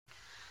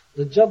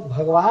तो जब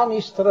भगवान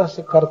इस तरह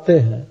से करते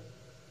हैं,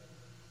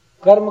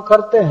 कर्म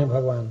करते हैं,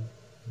 भगवान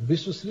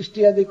विश्व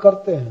सृष्टि आदि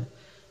करते हैं,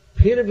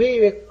 फिर भी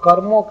वे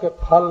कर्मों के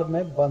फल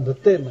में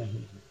बंधते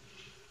नहीं।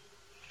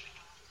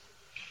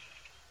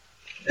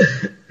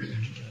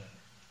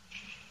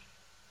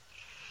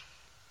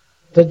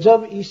 तो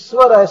जब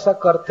ईश्वर ऐसा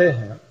करते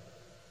हैं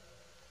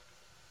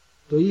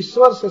तो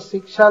ईश्वर से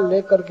शिक्षा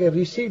लेकर के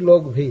ऋषि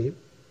लोग भी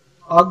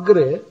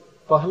अग्रे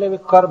पहले वे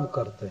कर्म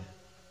करते हैं।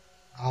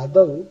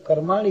 आदौ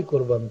कर्माणि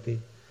कुर्वन्ति,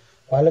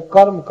 पहले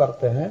कर्म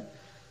करते हैं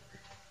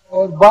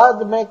और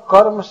बाद में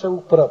कर्म से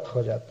उपरत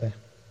हो जाते हैं।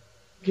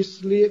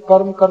 किस लिए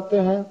कर्म करते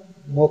हैं?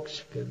 मोक्ष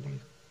के लिए।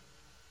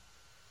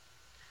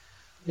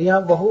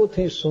 यहां बहुत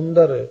ही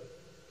सुंदर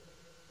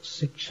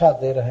शिक्षा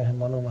दे रहे हैं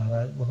मनु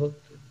महाराज, बहुत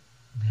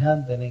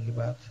ध्यान देने की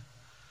बात है।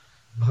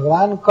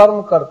 भगवान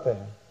कर्म करते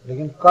हैं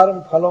लेकिन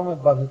कर्म फलों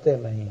में बंधते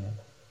नहीं हैं।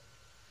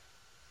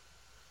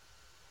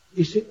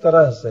 इसी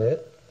तरह से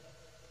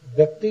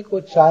व्यक्ति को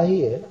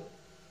चाहिए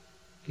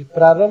कि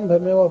प्रारंभ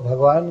में वो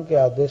भगवान के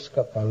आदेश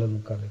का पालन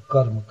करे,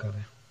 कर्म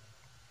करे।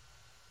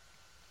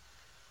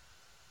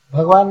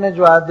 भगवान ने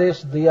जो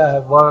आदेश दिया है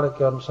वर्ण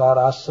के अनुसार,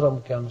 आश्रम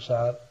के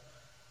अनुसार,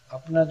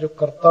 अपना जो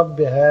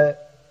कर्तव्य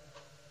है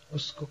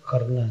उसको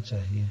करना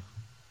चाहिए।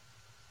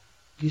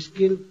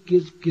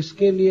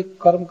 किसके लिए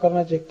कर्म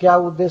करना चाहिए? क्या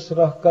उद्देश्य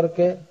रख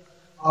करके?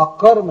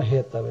 अकर्म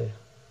हेतवे,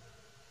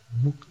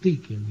 मुक्ति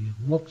के लिए,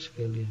 मोक्ष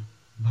के लिए।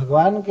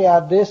 भगवान के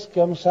आदेश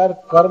के अनुसार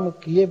कर्म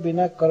किए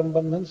बिना कर्म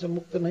बंधन से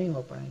मुक्त नहीं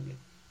हो पाएंगे।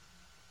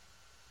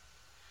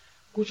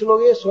 कुछ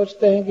लोग ये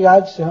सोचते हैं कि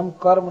आज से हम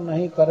कर्म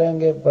नहीं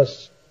करेंगे,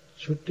 बस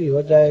छुट्टी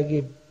हो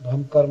जाएगी,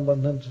 हम कर्म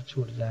बंधन से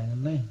छूट जाएंगे।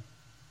 नहीं,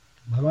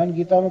 भगवान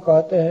गीता में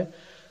कहते हैं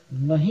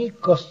नहीं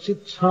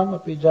कश्चित क्षण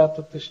अपि जात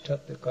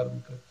तिष्ठते कर्म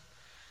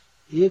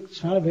करते, एक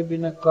क्षण भी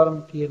बिना कर्म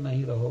किए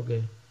नहीं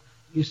रहोगे,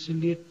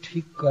 इसलिए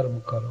ठीक कर्म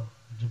करो।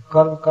 जब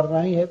कर्म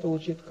करना ही है तो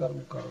उचित कर्म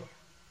करो।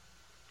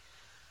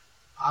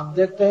 आप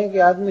देखते हैं कि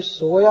आदमी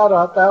सोया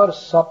रहता है और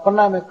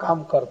सपना में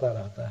काम करता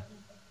रहता है,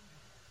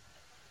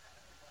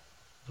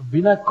 तो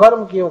बिना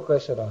कर्म किए वो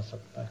कैसे रह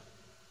सकता है?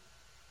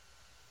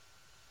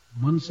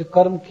 मन से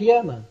कर्म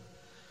किया ना,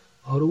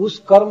 और उस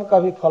कर्म का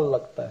भी फल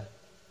लगता है।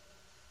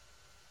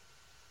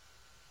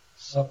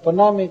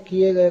 सपना में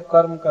किए गए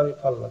कर्म का भी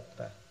फल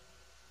लगता है,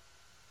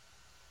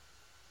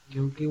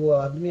 क्योंकि वो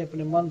आदमी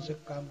अपने मन से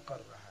काम कर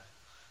रहा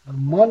है। और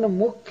मन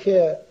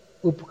मुख्य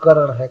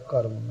उपकरण है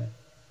कर्म में,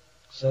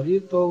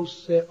 शरीर तो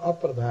उससे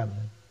अप्रधान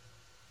है।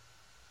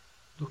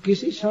 तो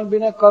किसी क्षण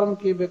बिना कर्म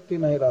किए व्यक्ति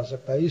नहीं रह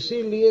सकता।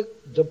 इसीलिए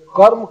जब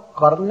कर्म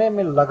करने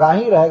में लगा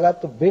ही रहेगा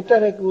तो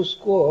बेटर है कि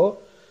उसको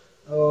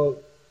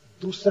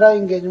दूसरा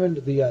एंगेजमेंट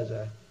दिया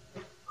जाए।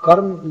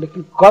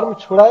 लेकिन कर्म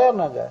छुड़ाया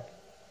ना जाए।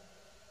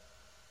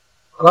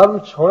 कर्म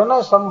छोड़ना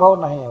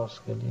संभव नहीं है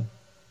उसके लिए।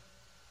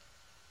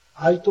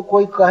 आज तो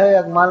कोई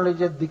कहे, मान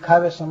लीजिए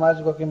दिखावे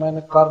समाज को कि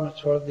मैंने कर्म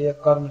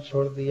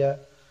छोड़ दिया,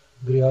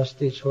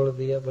 गृहस्थी छोड़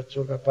दिया,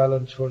 बच्चों का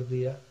पालन छोड़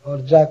दिया,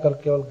 और जाकर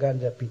केवल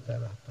गांजा पीता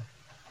रहता है।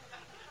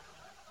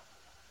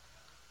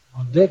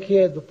 और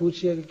देखिए तो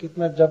पूछिए कि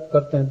कितना जप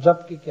करते हैं।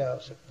 जप की क्या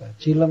आवश्यकता है?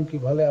 चीलम की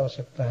भले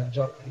आवश्यकता है,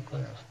 जप की कोई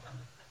आवश्यकता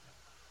नहीं।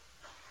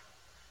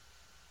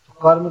 तो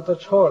कर्म तो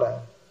छोड़ा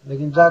है,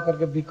 लेकिन जाकर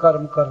के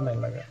विकर्म करने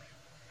लगा।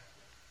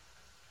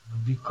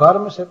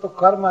 विकर्म से तो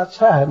कर्म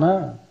अच्छा है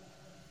ना।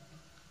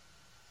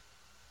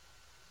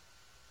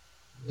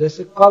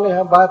 जैसे कल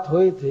यहां बात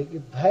हुई थी कि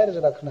धैर्य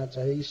रखना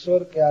चाहिए।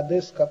 ईश्वर के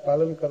आदेश का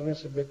पालन करने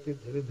से व्यक्ति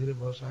धीरे धीरे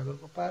भवसागर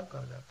को पार कर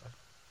जाता है।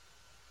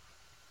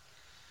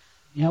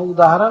 यहां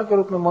उदाहरण के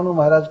रूप में मनु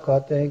महाराज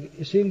कहते हैं कि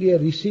इसीलिए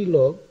ऋषि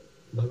लोग,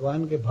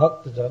 भगवान के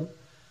भक्त जन,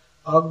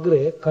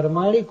 अग्रे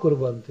कर्माणि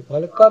कुर्वन्ति,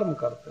 पहले कर्म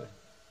करते हैं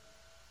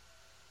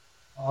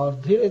और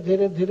धीरे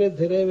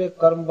धीरे वे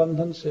कर्म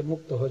बंधन से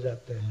मुक्त हो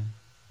जाते हैं।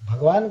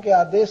 भगवान के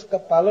आदेश का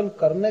पालन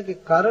करने के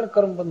कारण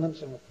कर्म बंधन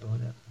से मुक्त हो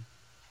जाते हैं।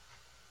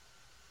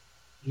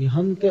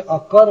 इहन्ते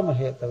अकर्म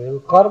हेतवे,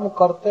 कर्म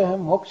करते हैं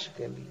मोक्ष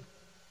के लिए।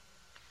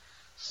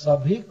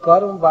 सभी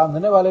कर्म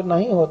बांधने वाले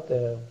नहीं होते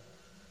हैं,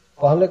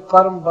 पहले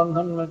कर्म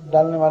बंधन में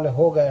डालने वाले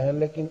हो गए हैं।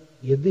 लेकिन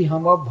यदि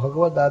हम अब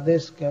भगवत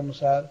आदेश के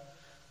अनुसार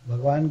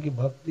भगवान की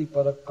भक्ति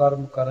पर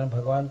कर्म करें,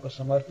 भगवान को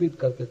समर्पित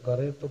करके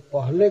करें, तो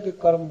पहले के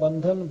कर्म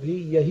बंधन भी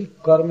यही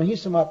कर्म ही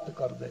समाप्त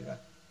कर देगा।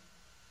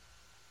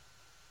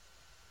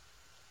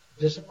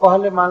 जैसे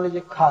पहले मान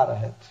लीजिए खा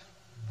रहे थे,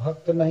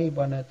 भक्त नहीं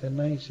बने थे,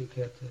 नहीं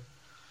सीखे थे,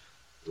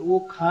 तो वो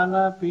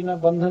खाना पीना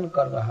बंधन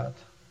कर रहा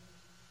था।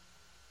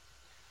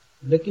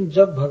 लेकिन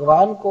जब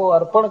भगवान को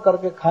अर्पण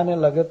करके खाने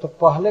लगे तो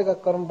पहले का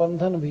कर्म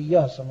बंधन भी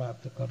यह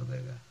समाप्त कर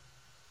देगा।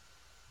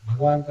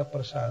 भगवान का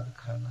प्रसाद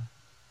खाना,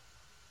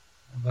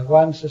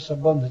 भगवान से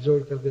संबंध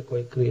जोड़ करके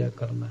कोई क्रिया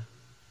करना,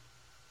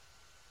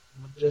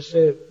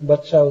 जैसे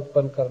बच्चा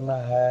उत्पन्न करना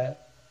है,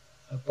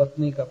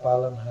 पत्नी का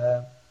पालन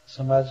है,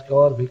 समाज के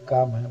और भी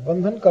काम है,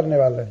 बंधन करने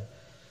वाले हैं।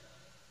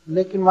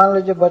 लेकिन मान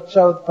लीजिए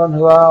बच्चा उत्पन्न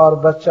हुआ और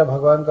बच्चा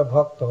भगवान का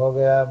भक्त हो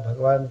गया,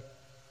 भगवान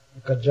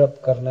का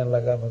जप करने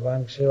लगा,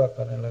 भगवान की सेवा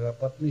करने लगा,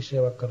 पत्नी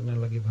सेवा करने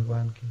लगी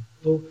भगवान की,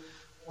 तो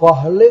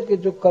पहले के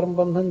जो कर्म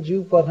बंधन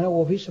जीव पर हैं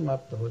वो भी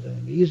समाप्त हो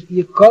जाएंगे।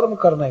 ये कर्म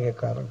करने के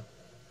कारण,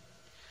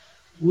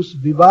 उस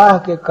विवाह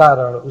के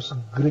कारण, उस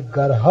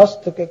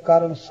गर्भस्थ के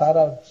कारण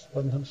सारा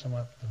बंधन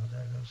समाप्त हो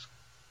जाएगा उसका।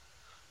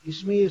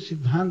 इसमें ये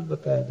सिद्धांत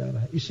बताया जा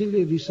रहा है।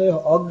 इसीलिए विषय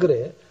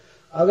अग्रे,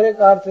 अग्रे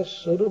का अर्थ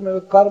शुरू में वे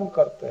कर्म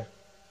करते हैं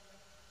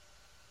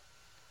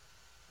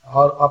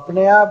और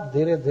अपने आप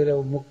धीरे धीरे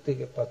वो मुक्ति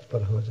के पथ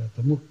पर हो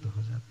जाते, मुक्त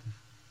हो जाते हैं।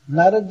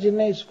 नारद जी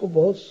ने इसको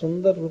बहुत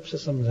सुंदर रूप से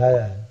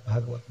समझाया है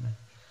भागवत में।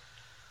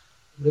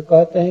 वे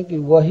कहते हैं कि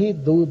वही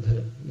दूध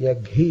या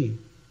घी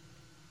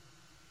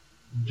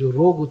जो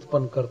रोग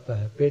उत्पन्न करता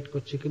है, पेट को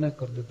चिकना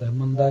कर देता है,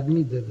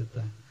 मंदाग्नि दे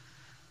देता है,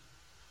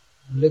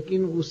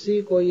 लेकिन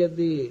उसी को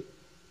यदि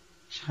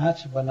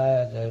छाछ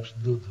बनाया जाए, उस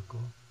दूध को,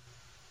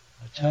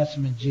 छाछ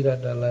में जीरा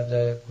डाला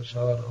जाए, कुछ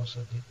और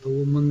औषधि, तो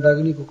वो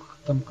मंदाग्नि को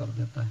खत्म कर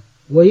देता है।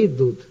 वही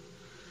दूध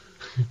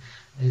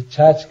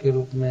छाछ के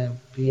रूप में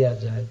पिया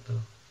जाए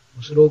तो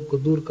उस रोग को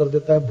दूर कर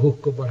देता है,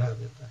 भूख को बढ़ा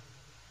देता है।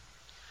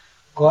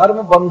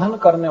 कर्म बंधन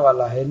करने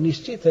वाला है,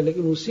 निश्चित है,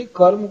 लेकिन उसी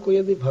कर्म को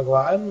यदि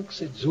भगवान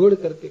से जोड़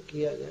करके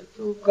किया जाए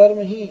तो कर्म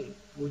ही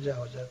पूजा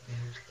हो जाती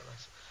है। उस तरह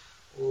से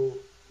वो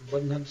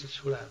बंधन से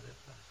छुड़ा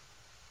देता है।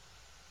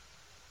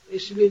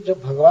 इसलिए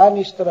जब भगवान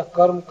इस तरह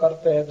कर्म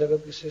करते हैं,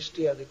 जगत की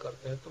सृष्टि आदि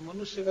करते हैं, तो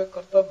मनुष्य का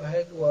कर्तव्य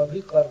है कि वह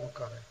भी कर्म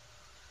करे।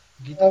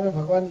 गीता में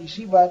भगवान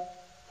इसी बात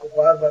को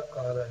बार बार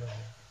कह रहे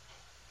हैं,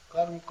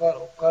 कर्म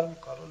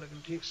करो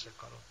लेकिन ठीक से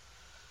करो।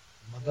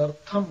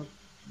 मदर्थम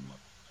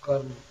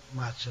कर्म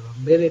माचरो,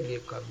 मेरे लिए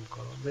कर्म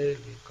करो, मेरे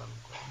लिए कर्म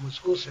करो,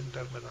 मुझको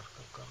सेंटर में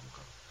रखकर कर्म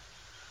करो।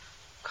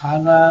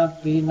 खाना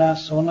पीना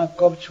सोना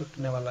कब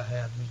छूटने वाला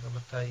है आदमी का,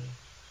 बताइए।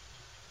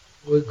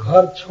 कोई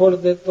घर छोड़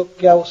दे तो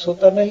क्या वो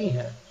सोता नहीं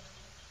है?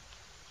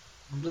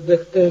 हम तो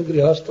देखते हैं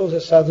गृहस्थों से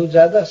साधु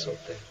ज्यादा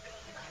सोते हैं।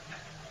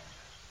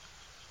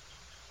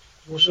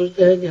 वो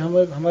सोचते हैं कि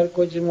हमारी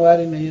कोई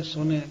जिम्मेवारी नहीं है,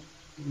 सोने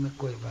में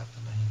कोई बात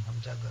नहीं,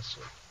 हम ज्यादा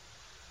सोते।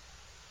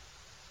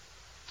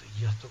 तो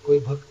यह तो कोई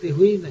भक्ति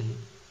हुई नहीं।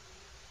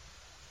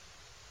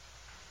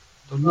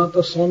 तो न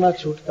तो सोना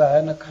छूटता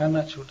है, न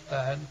खाना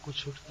छूटता है, न कुछ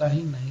छूटता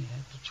ही नहीं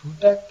है, तो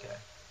छूटा क्या है?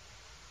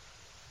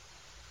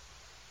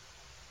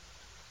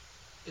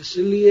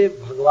 इसलिए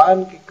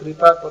भगवान की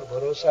कृपा पर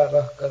भरोसा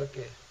रख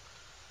करके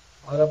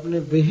और अपने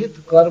विहित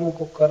कर्म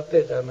को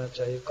करते जाना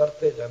चाहिए,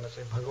 करते जाना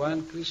चाहिए।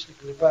 भगवान कृष्ण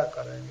कृपा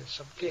करेंगे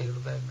सबके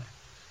हृदय में,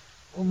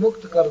 वो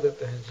मुक्त कर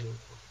देते हैं जीव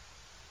को।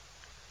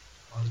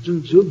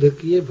 अर्जुन युद्ध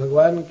किए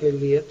भगवान के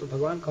लिए, तो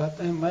भगवान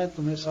कहते हैं मैं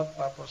तुम्हें सब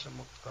पापों से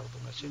मुक्त कर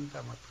दूंगा,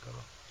 चिंता मत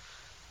करो।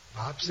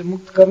 पाप से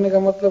मुक्त करने का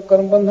मतलब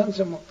कर्म बंधन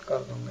से मुक्त कर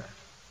दूंगा।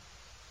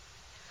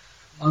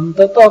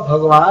 अंततः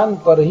भगवान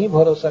पर ही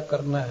भरोसा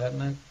करना है,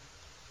 न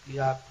कि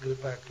आप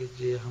कृपा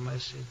कीजिए, हम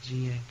ऐसे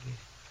जिए कि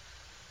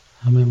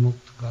हमें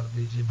मुक्त कर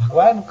दीजिए।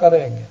 भगवान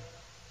करेंगे,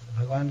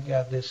 भगवान के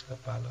आदेश का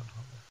पालन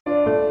होगा।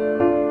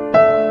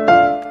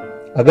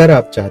 अगर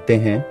आप चाहते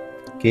हैं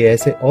कि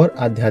ऐसे और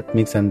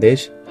आध्यात्मिक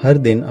संदेश हर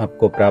दिन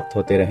आपको प्राप्त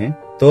होते रहें,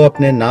 तो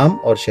अपने नाम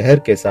और शहर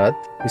के साथ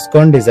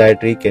इस्कॉन डिजायर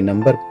ट्री के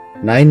नंबर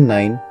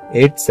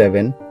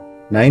 9987949494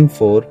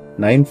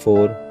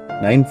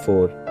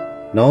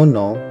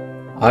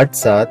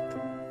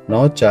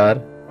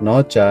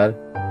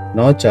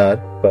 9987949494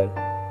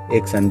 पर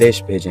एक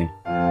संदेश भेजें।